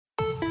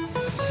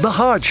The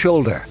Hard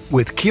Shoulder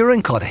with Kieran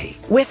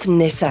with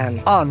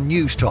Nissan on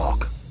News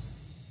Talk.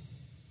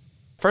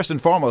 First and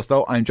foremost,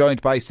 though, I'm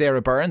joined by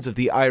Sarah Burns of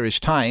the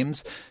Irish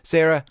Times.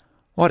 Sarah,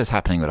 what is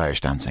happening with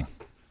Irish dancing?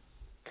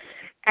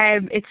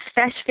 It's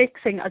fesh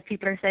fixing, as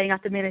people are saying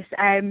at the minute.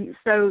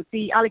 So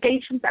the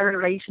allegations are in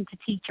relation to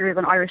teachers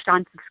in Irish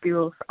dancing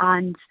schools,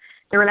 and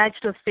they're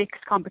alleged to have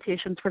fixed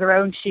competitions for their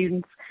own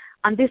students.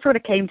 And this sort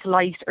of came to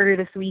light earlier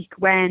this week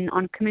when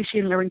on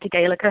Commission Larinka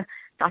Gaelica,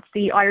 that's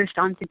the Irish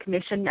Dancing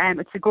Commission,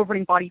 it's the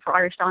governing body for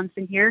Irish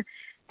dancing here,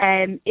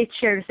 it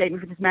shared a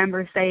statement with its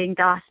members saying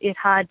that it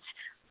had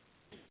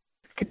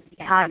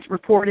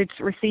reported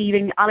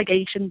receiving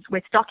allegations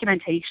with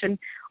documentation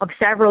of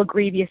several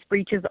grievous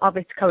breaches of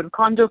its code of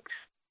conduct.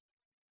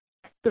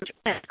 Such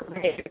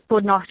behaviour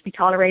could not be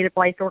tolerated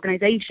by its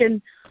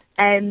organisation.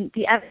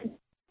 The evidence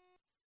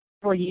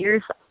for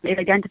years, it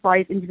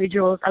identifies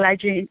individuals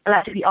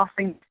allegedly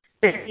offering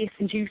various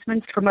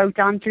inducements to promote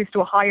dancers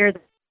to a higher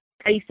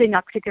placing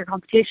at particular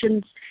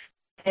competitions.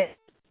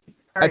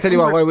 I tell you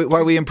what,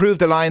 while we improve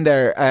the line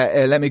there,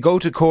 let me go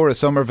to Cora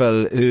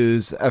Somerville,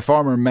 who's a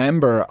former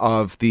member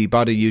of the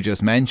body you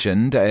just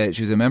mentioned.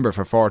 She was a member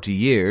for 40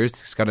 years.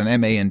 She's got an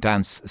MA in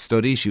dance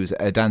studies. She was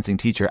a dancing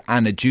teacher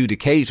and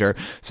adjudicator.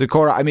 So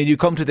Cora, I mean, you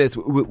come to this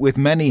with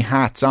many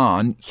hats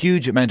on,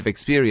 huge amount of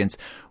experience.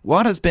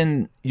 What has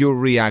been your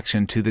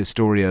reaction to this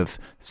story of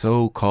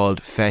so-called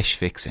fesh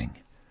fixing?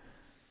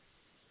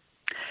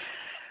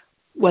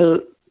 Well,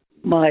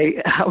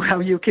 how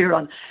are you,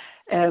 Kieran?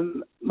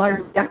 My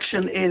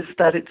reaction is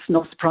that it's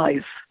no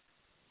surprise.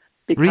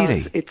 Because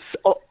really?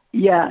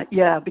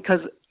 Because,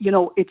 you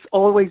know, it's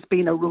always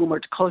been a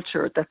rumoured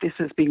culture that this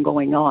has been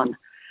going on.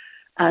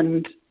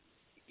 And,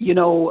 you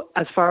know,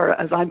 as far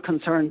as I'm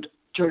concerned,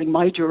 during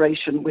my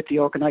duration with the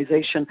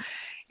organisation,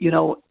 you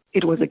know,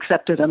 it was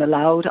accepted and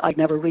allowed. I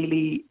never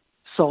really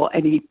saw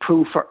any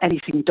proof or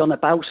anything done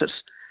about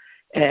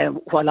it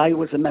while I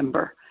was a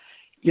member,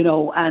 you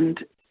know, and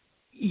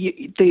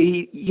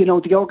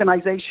the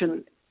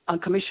organisation on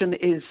commission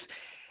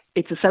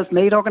it's a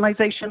self-made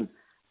organisation,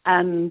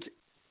 and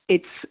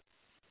it's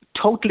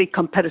totally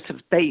competitive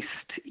based.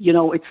 You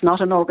know, it's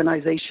not an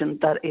organisation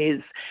that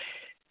is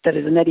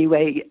in any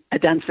way a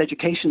dance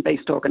education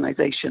based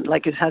organisation.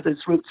 Like, it has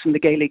its roots in the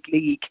Gaelic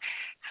League.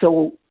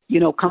 So, you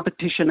know,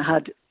 competition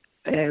had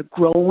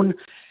grown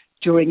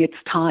during its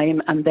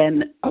time, and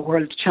then a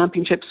World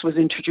Championships was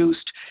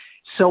introduced.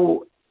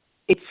 So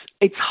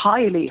it's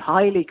highly,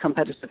 highly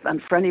competitive.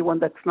 And for anyone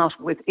that's not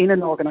within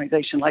an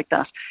organisation like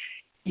that,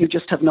 you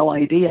just have no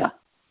idea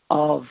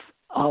of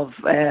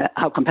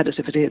how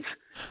competitive it is.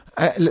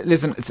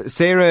 Listen,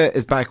 Sarah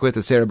is back with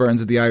us, Sarah Burns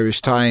of the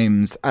Irish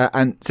Times.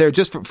 And Sarah,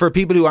 just for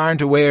people who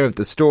aren't aware of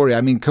the story, I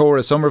mean,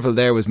 Cora Somerville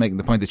there was making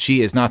the point that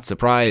she is not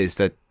surprised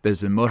that there's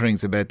been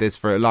mutterings about this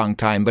for a long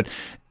time. But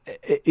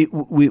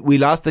we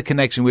lost the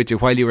connection with you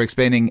while you were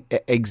explaining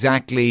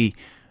exactly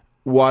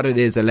what it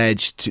is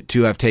alleged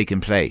to have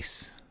taken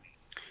place.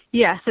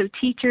 Yeah, so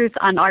teachers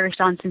and Irish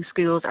dancing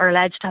schools are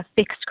alleged to have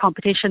fixed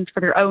competitions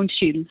for their own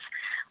students.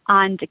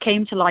 And it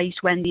came to light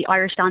when the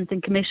Irish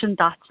Dancing Commission,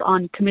 that's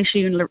on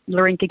Commission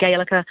Larinka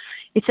Gaelica,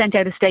 it sent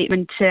out a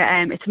statement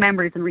to its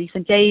members in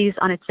recent days,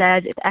 and it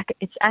said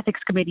its ethics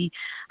committee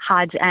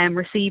had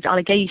received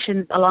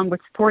allegations along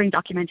with supporting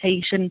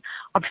documentation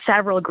of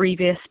several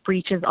grievous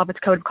breaches of its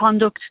code of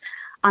conduct,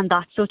 and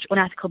that such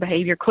unethical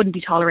behaviour couldn't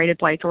be tolerated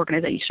by its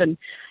organisation.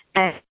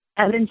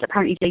 Evidence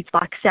apparently dates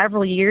back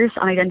several years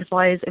and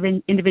identifies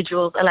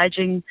individuals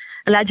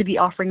allegedly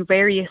offering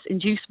various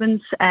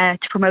inducements to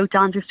promote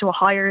dancers to a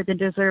higher than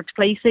deserved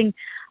placing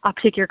at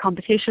particular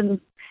competitions.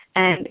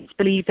 And it's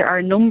believed there are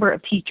a number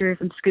of teachers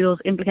and schools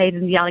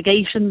implicated in the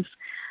allegations.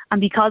 And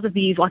because of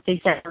these, what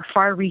they said are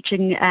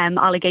far-reaching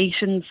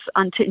allegations,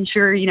 and to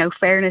ensure, you know,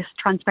 fairness,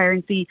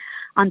 transparency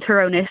and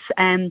thoroughness,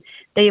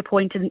 they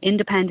appointed an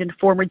independent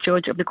former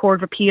judge of the Court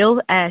of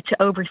Appeal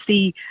to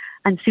oversee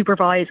and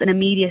supervise an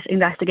immediate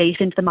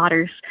investigation into the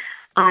matters.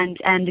 And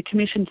the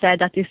Commission said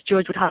that this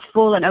judge would have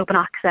full and open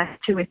access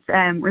to its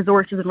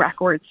resources and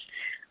records.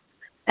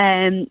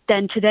 Then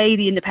today,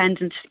 the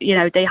Independent, you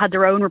know, they had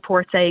their own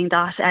report saying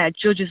that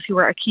judges who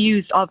are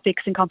accused of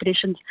fixing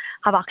competitions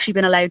have actually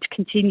been allowed to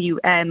continue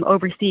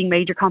overseeing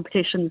major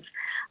competitions.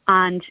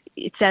 And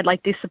it said,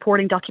 like, this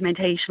supporting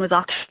documentation was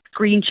actually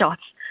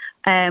screenshots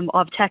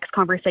of text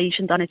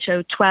conversations, and it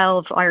showed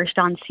 12 Irish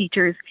dance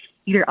teachers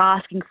either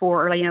asking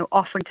for or, you know,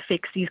 offering to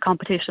fix these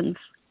competitions.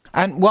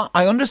 And what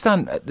I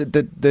understand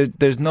that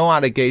there's no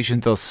allegation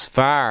thus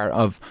far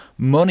of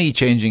money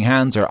changing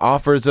hands or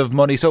offers of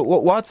money. So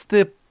what's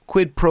the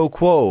quid pro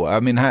quo? I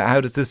mean, how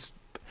does this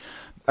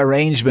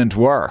arrangement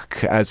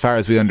work as far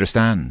as we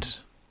understand?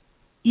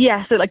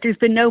 Yeah, so like there's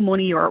been no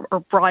money or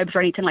bribes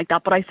or anything like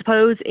that, but I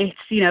suppose it's,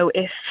 you know,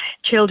 if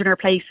children are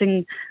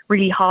placing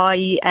really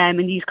high in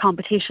these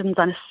competitions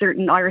and a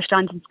certain Irish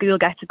dancing school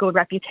gets a good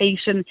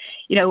reputation,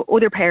 you know,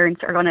 other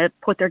parents are going to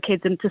put their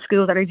kids into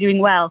schools that are doing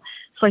well.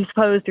 So I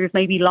suppose there's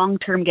maybe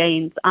long-term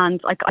gains. And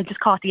like, I just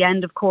caught the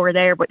end of Cora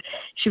there, but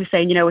she was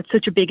saying, you know, it's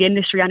such a big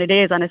industry, and it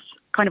is, and it's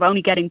kind of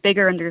only getting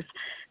bigger, and there's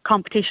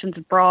competitions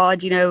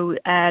abroad.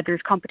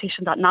 There's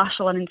competitions at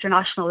national and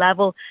international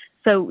level.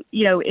 So,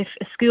 if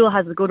a school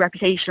has a good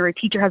reputation or a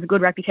teacher has a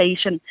good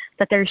reputation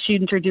that their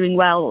students are doing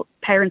well,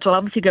 parents will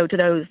obviously go to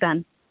those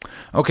then.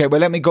 Okay,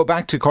 well, let me go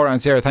back to Cora and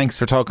Sarah. Thanks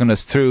for talking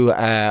us through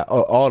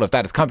all of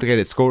that. It's a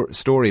complicated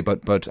story,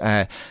 but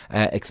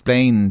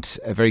explained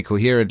very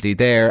coherently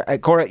there.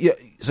 Cora,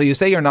 so you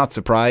say you're not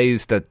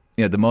surprised that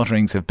the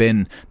mutterings have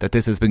been that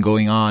this has been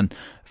going on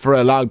for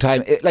a long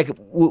time.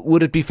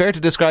 Would it be fair to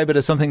describe it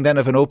as something then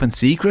of an open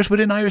secret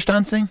within Irish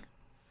dancing?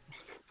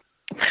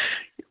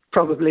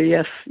 Probably,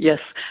 yes.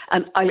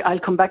 And I'll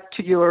come back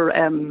to your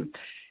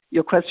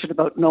question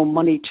about no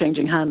money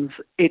changing hands.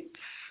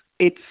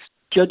 It's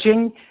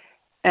judging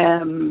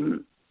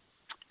the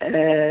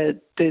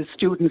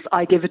students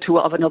I give it to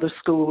of another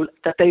school,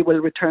 that they will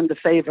return the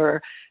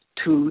favour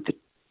to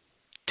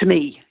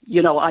me.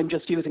 I'm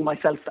just using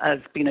myself as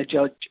being a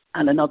judge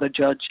and another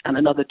judge and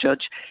another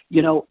judge.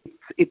 The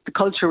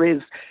culture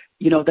is,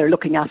 they're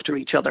looking after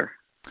each other.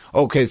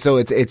 Okay, so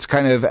it's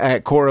kind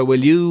of, Cora,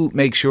 will you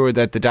make sure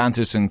that the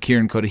dancers from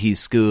Kieran Cuddihy's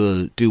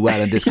school do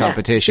well in this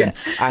competition?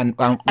 Yeah.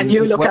 And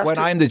you when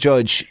I'm the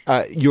judge,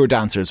 your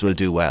dancers will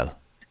do well.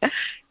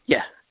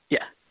 Yeah.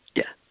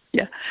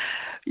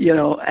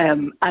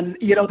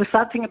 The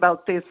sad thing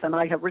about this, and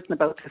I have written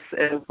about this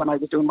when I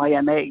was doing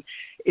my MA,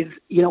 is,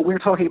 we're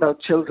talking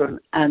about children,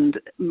 and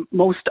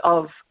most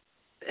of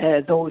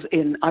those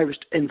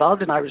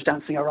involved in Irish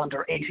dancing are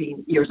under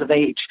 18 years of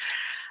age.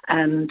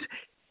 And,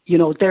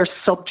 they're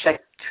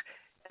subject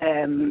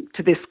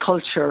to this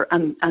culture,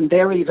 and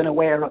they're even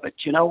aware of it,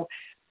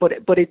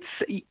 But it's,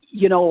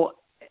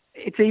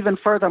 it's even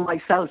further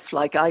myself.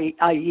 Like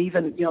I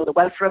even, the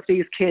welfare of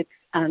these kids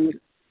and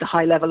the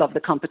high level of the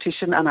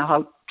competition and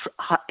how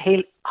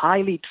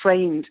highly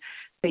trained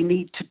they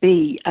need to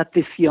be at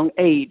this young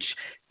age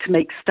to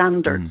make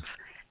standards,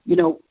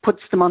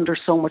 puts them under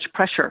so much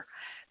pressure,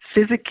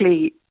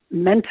 physically,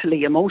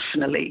 mentally,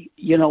 emotionally,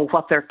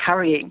 what they're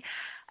carrying.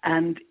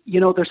 And,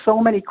 there's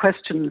so many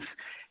questions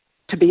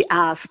to be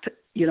asked,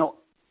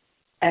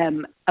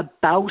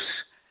 about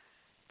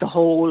the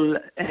whole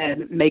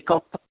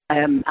makeup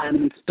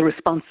and the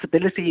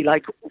responsibility,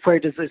 like where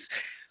does this,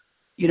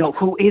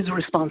 who is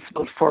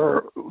responsible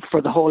for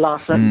the whole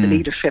lot and the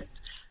leadership,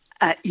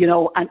 and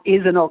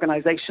is an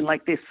organisation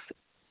like this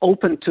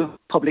open to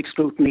public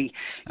scrutiny,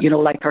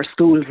 like our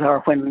schools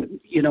are when,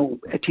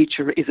 a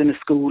teacher is in a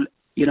school,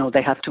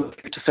 they have to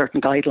adhere to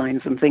certain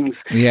guidelines and things.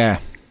 Yeah.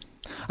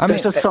 There's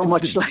just so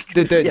much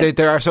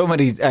there are so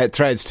many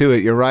threads to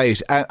it, you're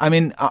right.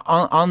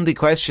 On the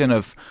question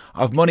of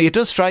money, it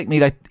does strike me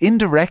that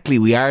indirectly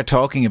we are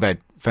talking about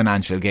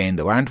financial gain,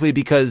 though, aren't we?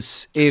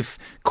 Because if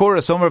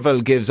Cora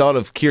Somerville gives all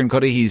of Kieran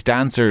Cuddihy's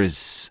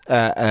dancers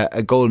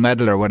a gold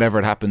medal or whatever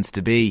it happens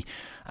to be,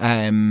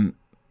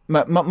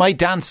 my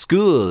dance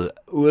school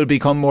will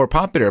become more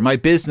popular. My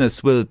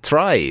business will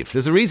thrive.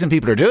 There's a reason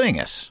people are doing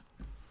it.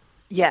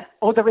 Yeah,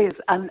 there is.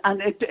 And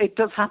it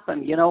does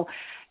happen,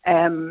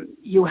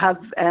 You have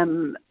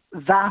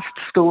vast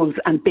schools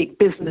and big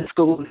business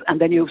schools,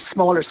 and then you have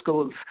smaller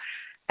schools.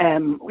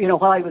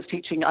 While I was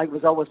teaching, I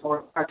was always more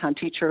a part-time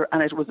teacher,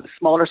 and it was a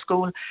smaller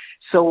school.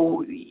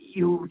 So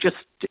you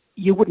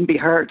wouldn't be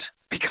heard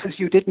because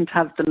you didn't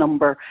have the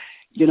number.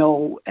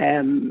 You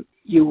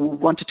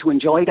wanted to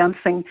enjoy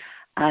dancing,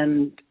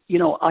 and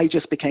I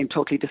just became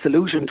totally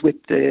disillusioned with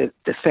the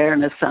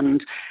fairness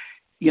and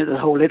the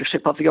whole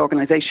leadership of the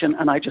organisation,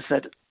 and I just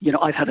said,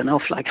 I've had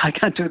enough. Like, I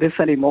can't do this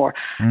anymore,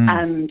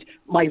 and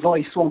my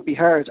voice won't be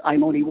heard.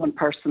 I'm only one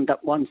person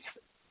that wants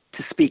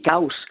to speak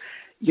out.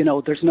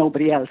 There's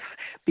nobody else,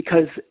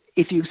 because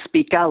if you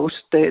speak out,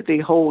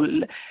 the whole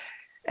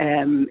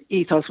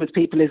ethos with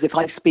people is, if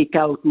I speak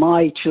out,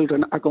 my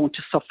children are going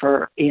to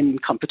suffer in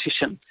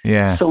competition.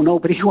 Yeah. So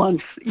nobody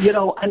wants,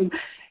 and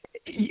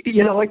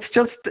it's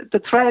just, the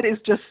thread is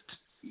just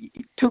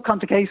too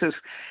complicated.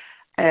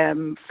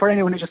 For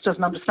anyone who just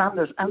doesn't understand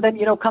it. And then,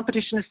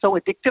 competition is so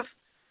addictive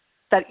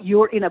that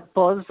you're in a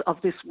buzz of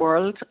this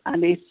world.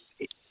 And if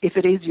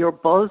it is your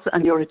buzz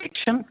and your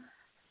addiction,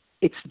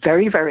 it's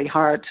very, very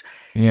hard,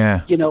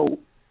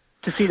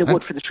 to see the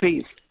wood for the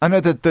trees. I know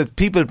that the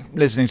people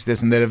listening to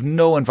this and they have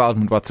no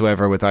involvement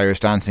whatsoever with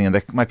Irish dancing, and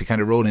they might be kind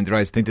of rolling their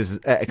eyes. I think this is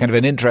kind of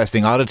an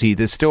interesting oddity,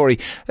 this story.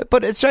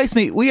 But it strikes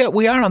me,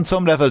 we are on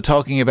some level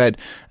talking about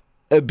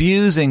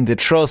abusing the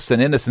trust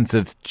and innocence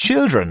of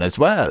children as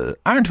well,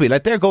 aren't we?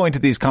 Like, they're going to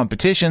these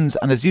competitions,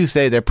 and as you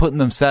say, they're putting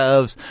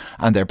themselves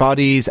and their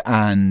bodies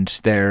and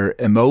their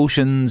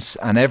emotions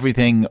and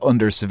everything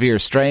under severe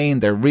strain.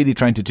 They're really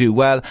trying to do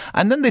well,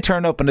 and then they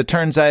turn up and it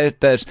turns out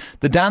that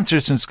the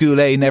dancers from School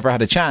A never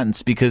had a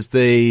chance because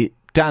the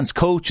dance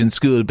coach in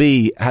School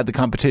B had the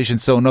competition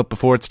sewn up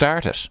before it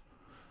started.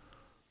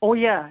 Oh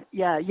yeah.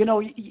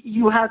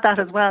 You had that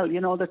as well,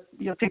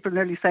 that people are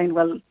nearly saying,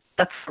 well,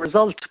 that's the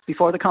result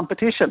before the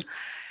competition,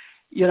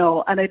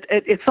 and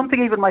it's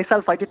something even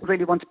myself I didn't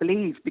really want to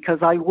believe, because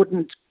I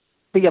wouldn't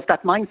be of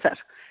that mindset.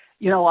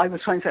 I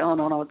was trying to say, oh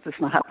no, this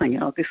is not happening.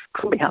 This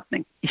could be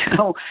happening.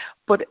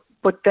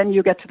 But then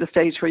you get to the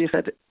stage where you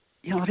said,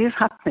 it is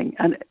happening.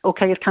 And,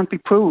 okay, it can't be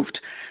proved.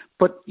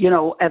 But,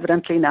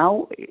 evidently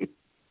now,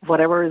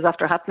 whatever is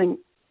after happening,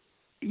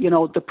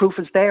 the proof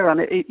is there.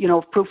 And,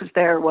 if proof is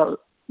there, well,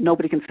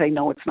 nobody can say,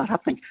 no, it's not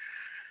happening.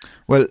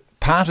 Well,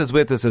 Pat is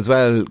with us as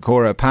well,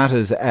 Cora. Pat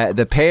is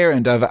the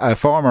parent of a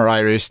former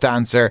Irish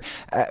dancer.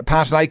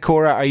 Pat, like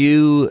Cora, are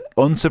you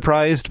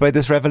unsurprised by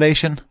this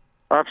revelation?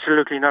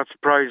 Absolutely not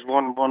surprised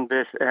one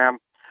bit.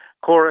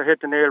 Cora hit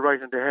the nail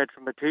right on the head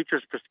from a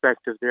teacher's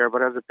perspective there,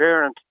 but as a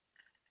parent,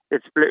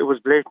 it was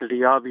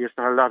blatantly obvious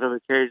on a lot of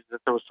occasions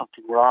that there was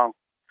something wrong.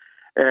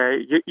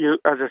 You,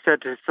 as I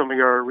said to some of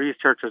your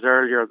researchers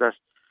earlier, that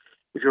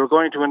if you were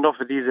going to enough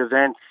of these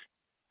events,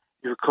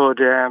 you could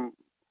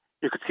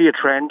see a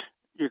trend.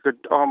 You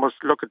could almost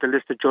look at the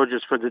list of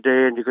judges for the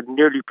day, and you could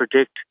nearly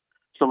predict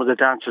some of the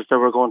dancers that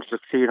were going to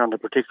succeed on a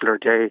particular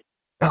day.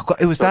 Oh,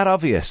 it was that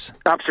obvious?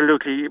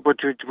 Absolutely,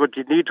 but you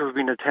need to have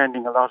been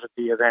attending a lot of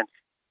the events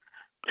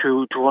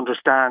to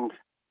understand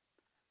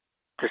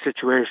the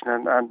situation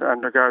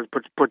and regards.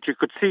 But you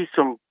could see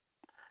some,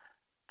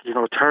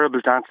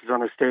 terrible dances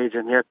on a stage,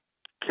 and yet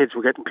kids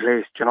were getting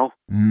placed.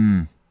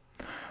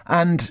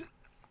 And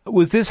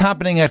was this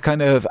happening at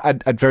kind of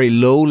at very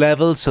low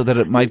levels so that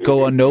it might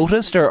go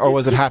unnoticed, or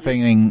was it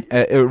happening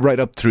right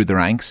up through the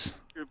ranks?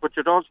 But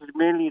you'd also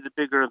mainly the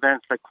bigger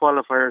events like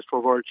qualifiers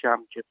for World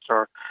Championships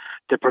or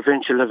the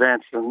provincial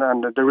events, and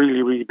the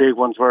really, really big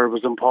ones where it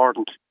was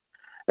important.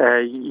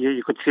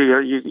 You could see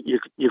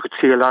you could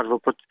see a lot of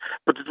it,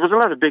 but there was a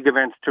lot of big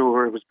events too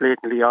where it was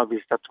blatantly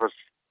obvious that's what's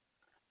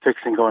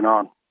fixing going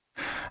on.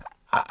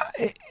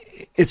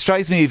 It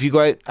strikes me if you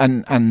go out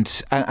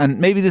and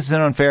maybe this is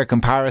an unfair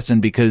comparison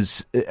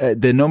because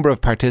the number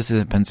of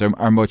participants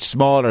are much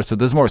smaller, so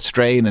there's more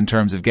strain in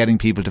terms of getting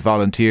people to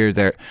volunteer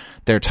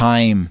their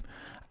time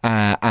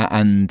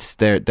and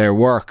their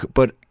work.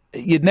 But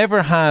you'd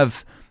never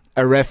have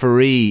a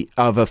referee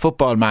of a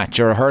football match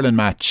or a hurling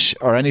match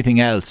or anything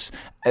else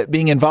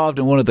being involved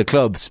in one of the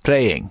clubs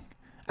playing,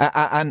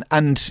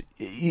 and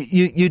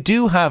you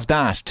do have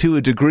that to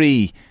a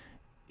degree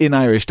in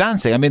Irish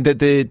dancing. I mean,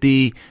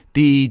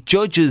 the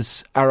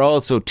judges are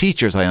also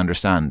teachers, I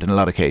understand, in a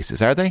lot of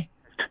cases, are they?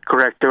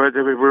 Correct. They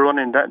were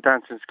running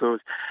dancing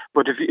schools.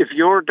 But if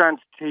your dance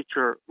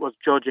teacher was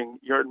judging,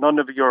 none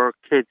of your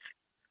kids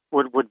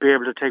would be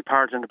able to take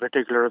part in a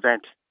particular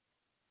event.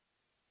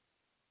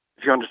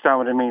 If you understand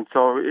what I mean.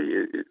 So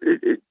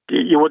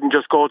you wouldn't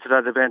just go to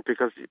that event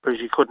because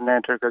you couldn't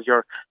enter because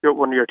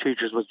one of your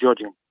teachers was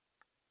judging.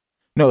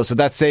 No, so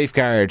that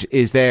safeguard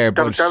is there.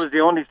 That was the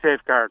only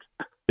safeguard.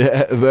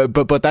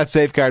 But that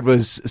safeguard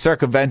was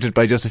circumvented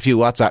by just a few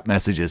WhatsApp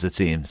messages, it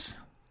seems.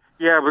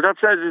 Yeah, but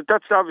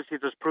that's obviously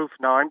there's proof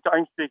now.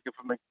 I'm speaking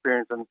from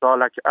experience, and it's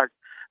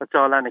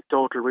all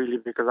anecdotal really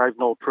because I've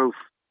no proof.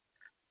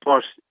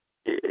 But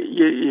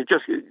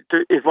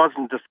it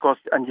wasn't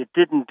discussed, and you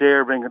didn't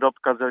dare bring it up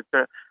because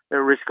of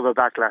the risk of a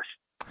backlash.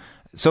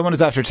 Someone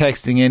is after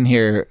texting in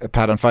here,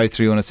 Pat, on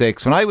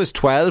 53106. When I was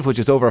 12, which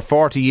is over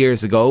 40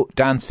 years ago,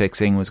 dance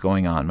fixing was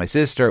going on. My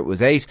sister was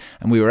 8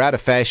 and we were at a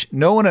fesh.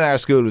 No one in our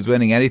school was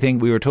winning anything.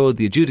 We were told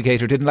the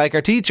adjudicator didn't like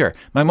our teacher.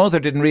 My mother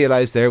didn't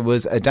realise there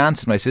was a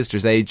dance at my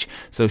sister's age,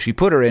 so she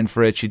put her in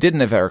for it. She didn't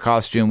have her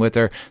costume with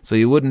her, so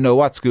you wouldn't know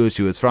what school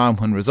she was from.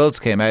 When results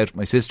came out,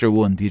 my sister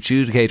won. The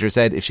adjudicator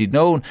said if she'd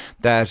known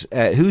that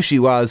who she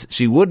was,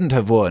 she wouldn't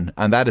have won.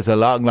 And that is a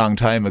long, long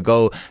time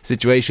ago.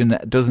 Situation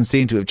doesn't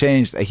seem to have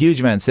changed a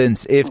huge amount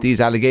since, if these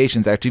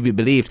allegations are to be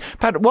believed.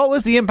 Pat, what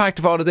was the impact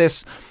of all of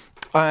this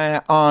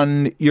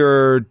on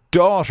your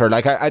daughter?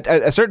 Like, at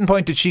a certain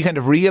point, did she kind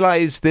of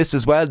realise this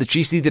as well? Did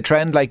she see the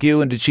trend like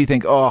you, and did she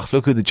think, oh,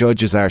 look who the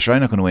judges are, sure,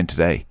 I'm not going to win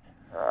today?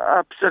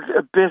 Absolutely,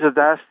 a bit of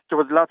that. There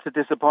was lots of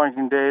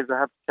disappointing days, I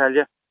have to tell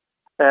you,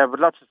 but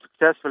lots of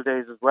successful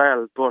days as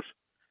well. But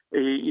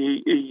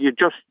you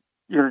just,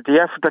 the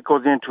effort that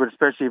goes into it,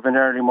 especially in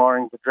early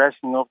morning, the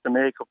dressing up, the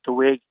makeup, the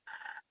wig,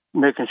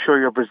 making sure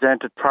you're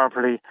presented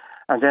properly,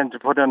 and then to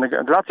put in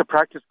lots of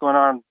practice going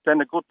on,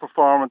 then a good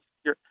performance.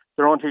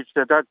 Their own teacher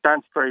said that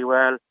danced very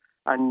well,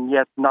 and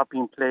yet not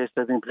being placed,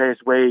 they've been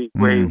placed way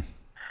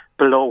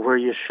below where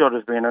you should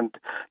have been, and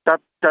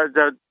that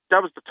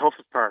was the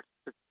toughest part.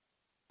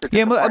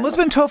 Yeah, it must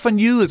have been tough on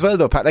you as well,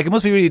 though, Pat. Like, it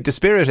must be really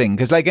dispiriting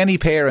because, like any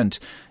parent,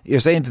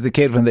 you're saying to the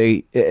kid when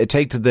they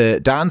take to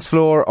the dance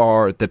floor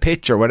or the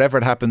pitch or whatever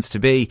it happens to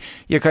be,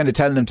 you're kind of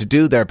telling them to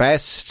do their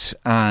best,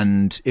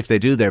 and if they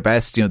do their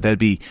best, they'll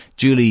be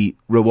duly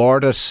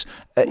rewarded.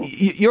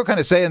 You're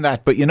kind of saying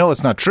that, but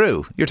it's not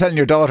true. You're telling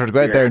your daughter to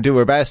go out there and do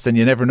her best, and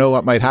you never know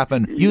what might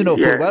happen. You know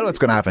full well what's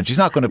going to happen. She's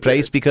not going to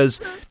place because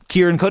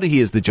Kieran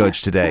Cuddihy is the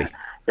judge today.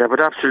 Yeah,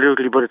 but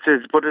absolutely. But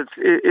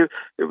it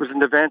was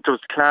an event. There was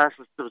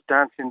classes, there was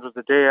dancing, there was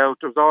a day out,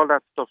 there was all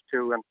that stuff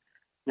too. And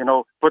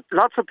but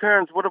lots of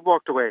parents would have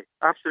walked away.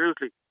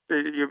 Absolutely.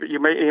 You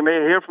may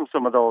hear from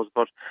some of those,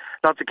 but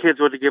lots of kids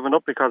would have given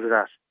up because of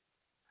that.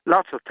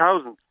 Lots of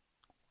thousands.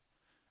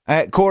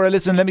 Cora,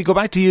 listen, let me go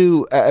back to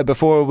you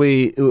before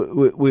we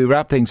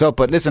wrap things up.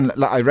 But listen,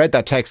 I read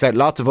that text out.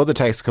 Lots of other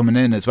texts coming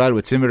in as well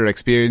with similar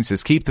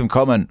experiences. Keep them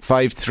coming.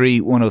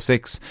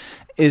 53106.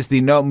 is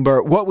the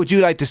number. What would you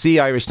like to see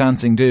Irish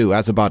dancing do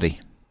as a body?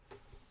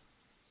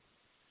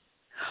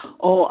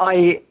 Oh,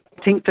 I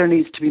think there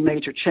needs to be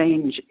major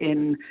change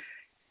in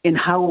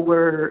how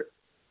we're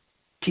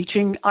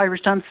teaching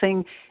Irish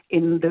dancing,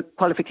 in the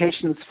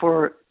qualifications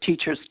for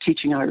teachers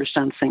teaching Irish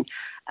dancing,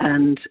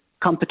 and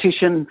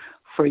competition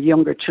for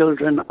younger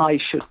children. I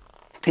should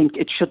think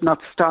it should not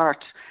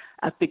start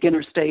at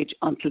beginner stage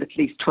until at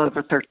least 12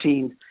 or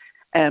 13.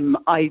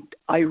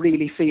 I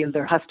really feel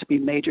there has to be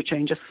major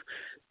changes,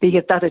 be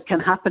it that it can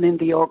happen in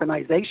the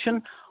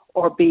organisation,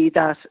 or be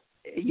that,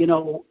 you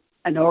know,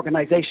 an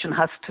organisation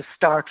has to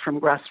start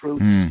from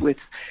grassroots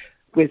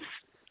with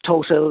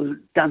total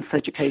dance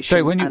education.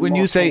 Sorry, when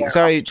you say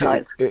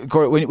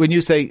Cora, when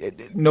you say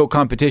no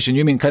competition,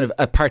 you mean kind of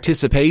a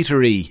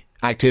participatory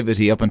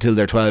activity up until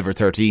they're 12 or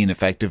 13,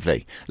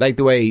 effectively, like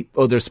the way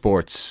other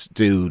sports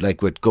do,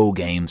 like with Go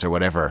games or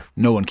whatever.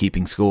 No one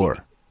keeping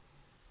score.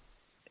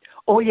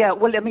 Oh yeah,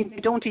 well, I mean, they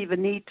don't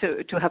even need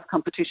to have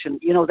competition.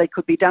 You know, they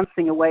could be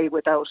dancing away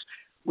with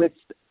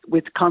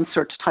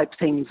concert type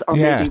things, or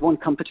maybe one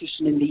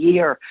competition in the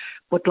year.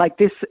 But like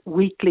this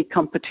weekly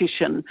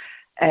competition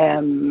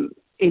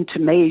into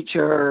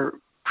major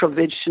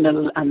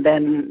provincial, and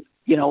then,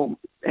 you know,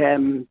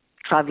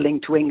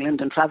 travelling to England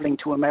and travelling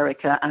to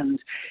America, and,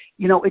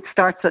 you know, it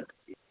starts at,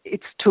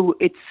 it's too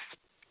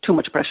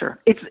much pressure.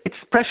 It's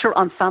pressure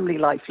on family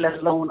life, let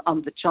alone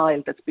on the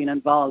child that's been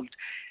involved.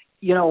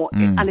 You know,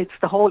 and it's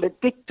the whole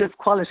addictive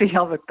quality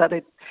of it that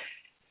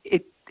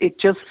it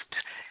just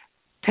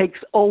takes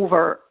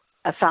over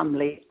a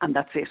family, and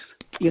that's it.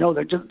 You know,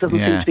 there just doesn't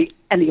seem to be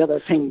any other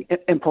thing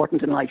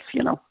important in life,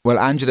 you know. Well,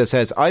 Angela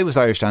says, I was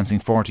Irish dancing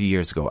 40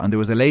 years ago, and there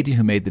was a lady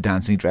who made the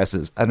dancing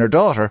dresses, and her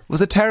daughter was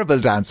a terrible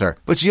dancer,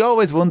 but she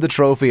always won the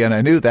trophy, and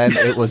I knew then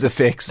it was a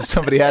fix.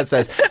 Somebody else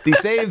says, the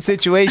same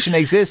situation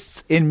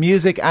exists in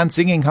music and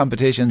singing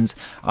competitions,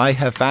 I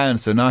have found,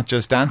 so not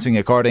just dancing,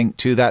 according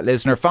to that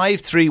listener.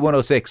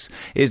 53106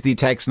 is the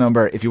text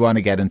number if you want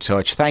to get in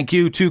touch. Thank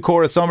you to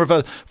Cora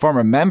Somerville,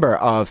 former member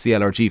of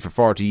CLRG for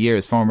 40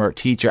 years, former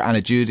teacher and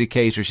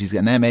adjudicator. She's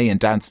an MA in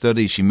dance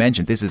studies. She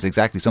mentioned this is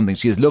exactly something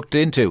she has looked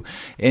into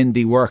in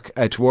the work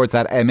towards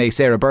that MA.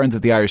 Sarah Burns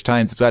of the Irish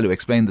Times as well, who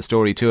explained the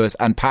story to us,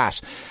 and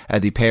Pat,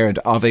 the parent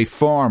of a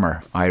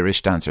former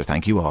Irish dancer.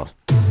 Thank you all.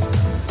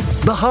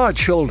 The Hard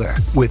Shoulder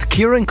with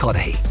Kieran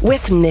Cuddihy.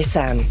 With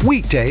Nissan.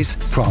 Weekdays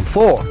from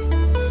 4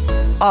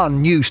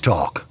 on News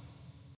Talk.